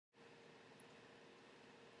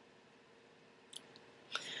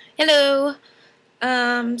Hello.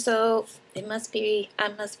 So I must be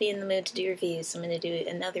in the mood to do reviews. So I'm going to do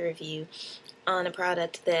another review on a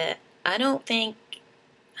product that I don't think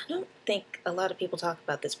a lot of people talk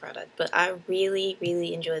about this product, but I really,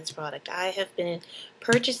 really enjoy this product. I have been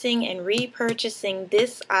purchasing and repurchasing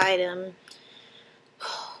this item,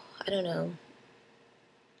 I don't know,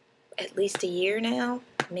 at least a year now,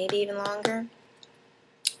 maybe even longer.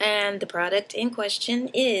 And the product in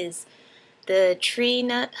question is the Tree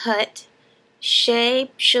Nut Hut Shea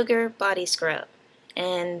Sugar Body Scrub.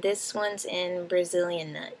 And this one's in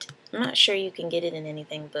Brazilian nut. I'm not sure you can get it in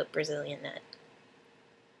anything but Brazilian nut.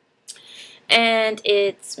 And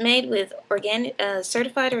it's made with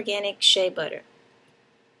certified organic shea butter.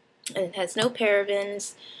 And it has no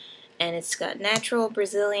parabens, and it's got natural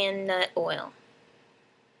Brazilian nut oil.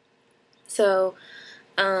 So,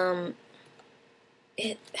 let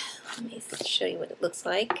me show you what it looks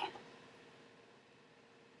like.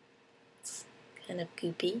 It's kind of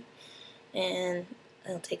goopy, and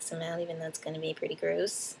I'll take some out, even though it's going to be pretty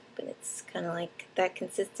gross, but it's kind of like that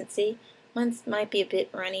consistency. Mine might be a bit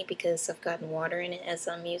runny because I've gotten water in it as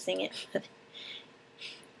I'm using it, but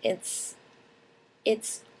it's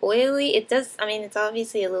oily. I mean, it's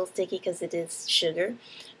obviously a little sticky because it is sugar,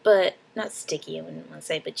 but not sticky, I wouldn't want to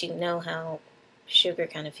say, but you know how sugar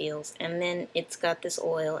kind of feels. And then it's got this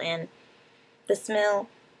oil, and the smell,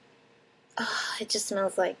 it just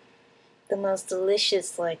smells like the most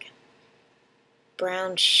delicious, like,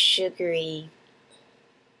 brown sugary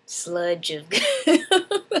sludge of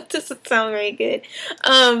that doesn't sound very good.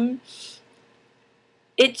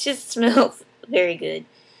 It just smells very good.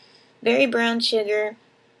 Very brown sugar.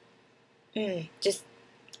 Just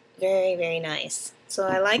very, very nice. So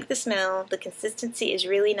I like the smell. The consistency is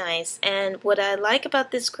really nice. And what I like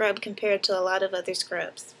about this scrub compared to a lot of other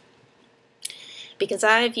scrubs, because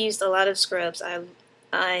I've used a lot of scrubs,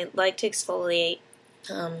 I like to exfoliate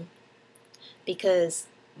because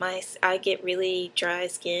I get really dry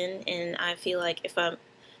skin, and I feel like if I'm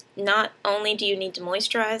not only do you need to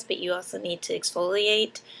moisturize, but you also need to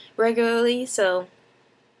exfoliate regularly, so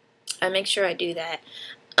I make sure I do that.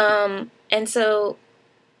 And so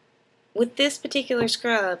with this particular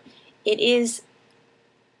scrub, it is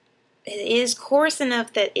coarse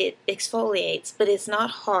enough that it exfoliates, but it's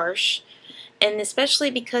not harsh, and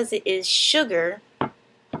especially because it is sugar.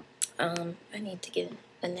 I need to get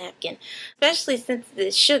a napkin. Especially since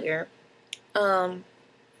it's sugar, I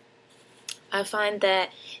find that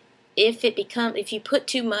if you put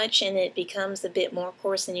too much and it becomes a bit more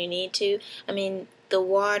coarse than you need to, I mean, the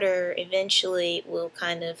water eventually will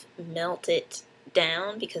kind of melt it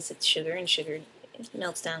down because it's sugar, and sugar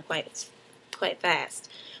melts down quite fast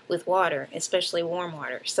with water, especially warm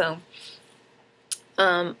water. So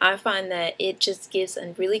I find that it just gives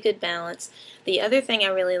a really good balance. The other thing I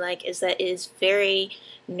really like is that it is very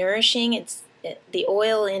nourishing. The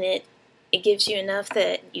oil in it, it gives you enough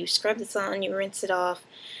that you scrub this on, you rinse it off,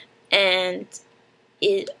 and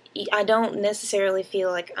I don't necessarily feel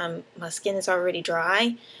like my skin is already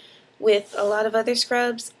dry. With a lot of other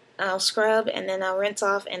scrubs, I'll scrub and then I'll rinse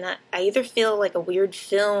off, and I either feel like a weird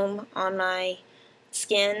film on my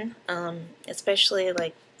skin, especially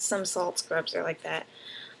like some salt scrubs are like that,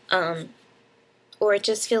 or it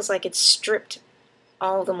just feels like it's stripped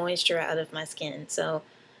all the moisture out of my skin, so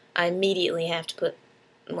I immediately have to put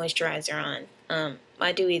moisturizer on.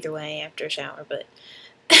 I do either way after a shower, but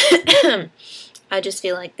I just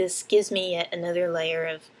feel like this gives me yet another layer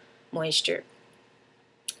of moisture.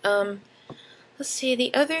 Let's see,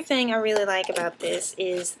 the other thing I really like about this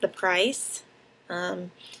is the price. In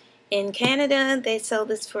Canada, they sell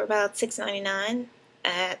this for about $6.99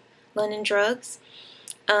 at London Drugs.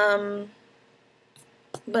 But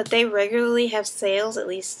they regularly have sales, at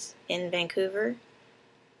least in Vancouver.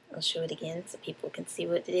 I'll show it again so people can see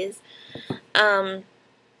what it is. And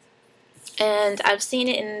I've seen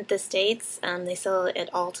it in the States. They sell it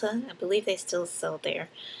at Ulta. I believe they still sell it there.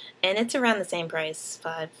 And it's around the same price,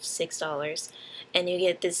 $5, $6. And you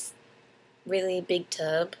get this really big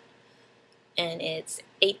tub. And it's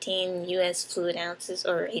 18 U.S. fluid ounces,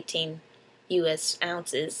 or 18 U.S.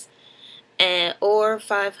 ounces, or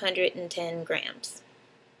 510 grams.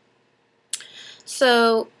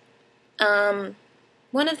 So,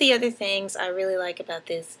 one of the other things I really like about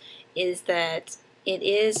this is that it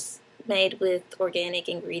is made with organic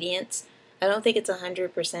ingredients. I don't think it's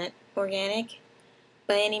 100% organic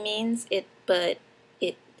by any means, but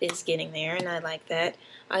it is getting there, and I like that.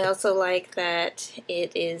 I also like that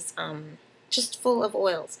it is just full of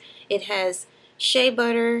oils. It has shea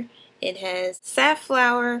butter, it has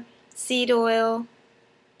safflower, seed oil,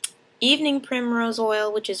 Evening Primrose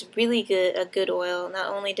oil, which is really good, a good oil. Not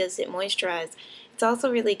only does it moisturize, it's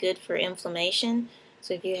also really good for inflammation.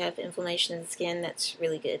 So if you have inflammation in the skin, that's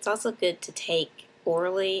really good. It's also good to take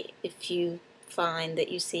orally if you find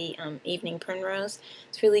that you see Evening Primrose.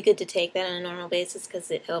 It's really good to take that on a normal basis because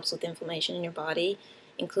it helps with inflammation in your body,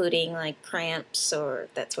 including like cramps or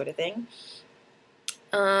that sort of thing.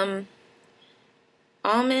 Almond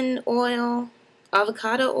oil,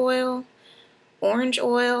 avocado oil, orange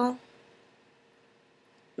oil,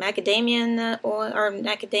 macadamia nut oil or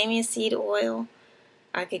macadamia seed oil.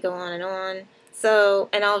 I could go on and on. So,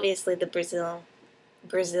 and obviously the Brazil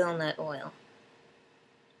nut oil.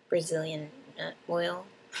 Brazilian nut oil.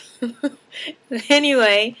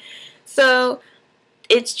 Anyway, so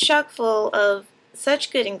it's chock full of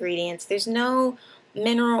such good ingredients. There's no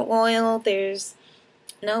mineral oil, there's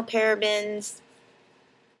no parabens.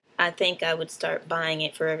 I think I would start buying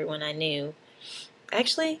it for everyone I knew.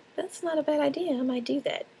 Actually, that's not a bad idea. I might do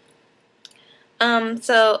that.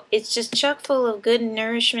 So it's just chock full of good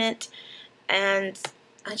nourishment, and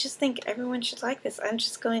I just think everyone should like this. I'm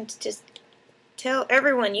just going to just tell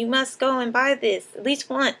everyone you must go and buy this at least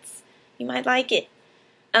once. You might like it.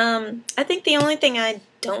 I think the only thing I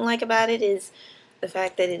don't like about it is the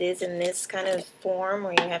fact that it is in this kind of form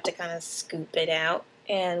where you have to kind of scoop it out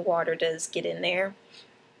and water does get in there.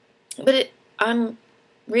 But I'm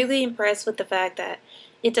really impressed with the fact that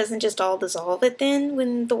it doesn't just all dissolve it then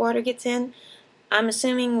when the water gets in. I'm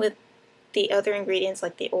assuming with the other ingredients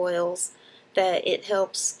like the oils that it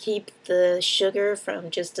helps keep the sugar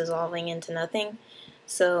from just dissolving into nothing.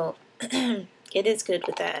 So it is good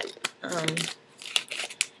with that.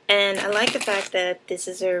 And I like the fact that this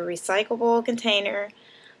is a recyclable container,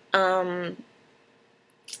 or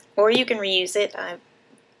you can reuse it. I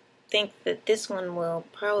think that this one will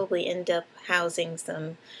probably end up housing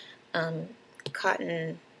some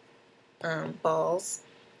cotton balls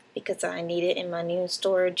because I need it in my new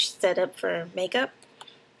storage setup for makeup,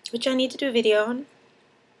 which I need to do a video on.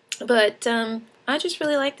 But I just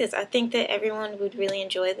really like this. I think that everyone would really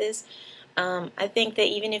enjoy this. I think that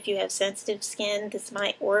even if you have sensitive skin, this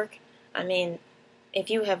might work. I mean, if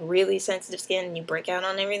you have really sensitive skin and you break out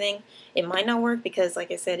on everything, it might not work because,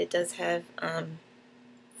 like I said, it does have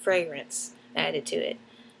fragrance added to it.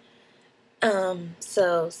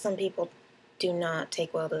 So some people do not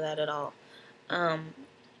take well to that at all.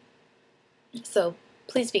 So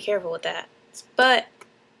please be careful with that. But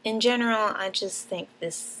in general, I just think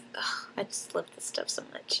this, I just love this stuff so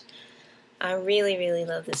much. I really, really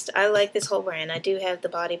love this. I like this whole brand. I do have the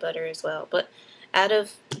body butter as well. But out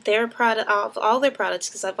of their product, of all their products,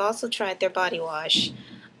 because I've also tried their body wash,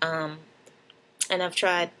 and I've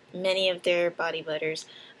tried many of their body butters,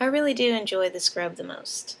 I really do enjoy the scrub the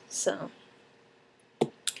most. So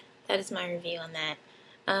that is my review on that.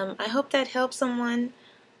 I hope that helps someone.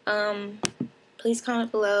 Please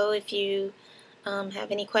comment below if you have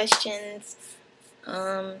any questions.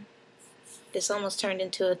 This almost turned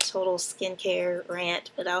into a total skincare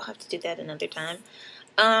rant, but I'll have to do that another time.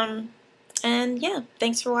 And yeah,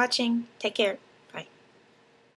 thanks for watching. Take care.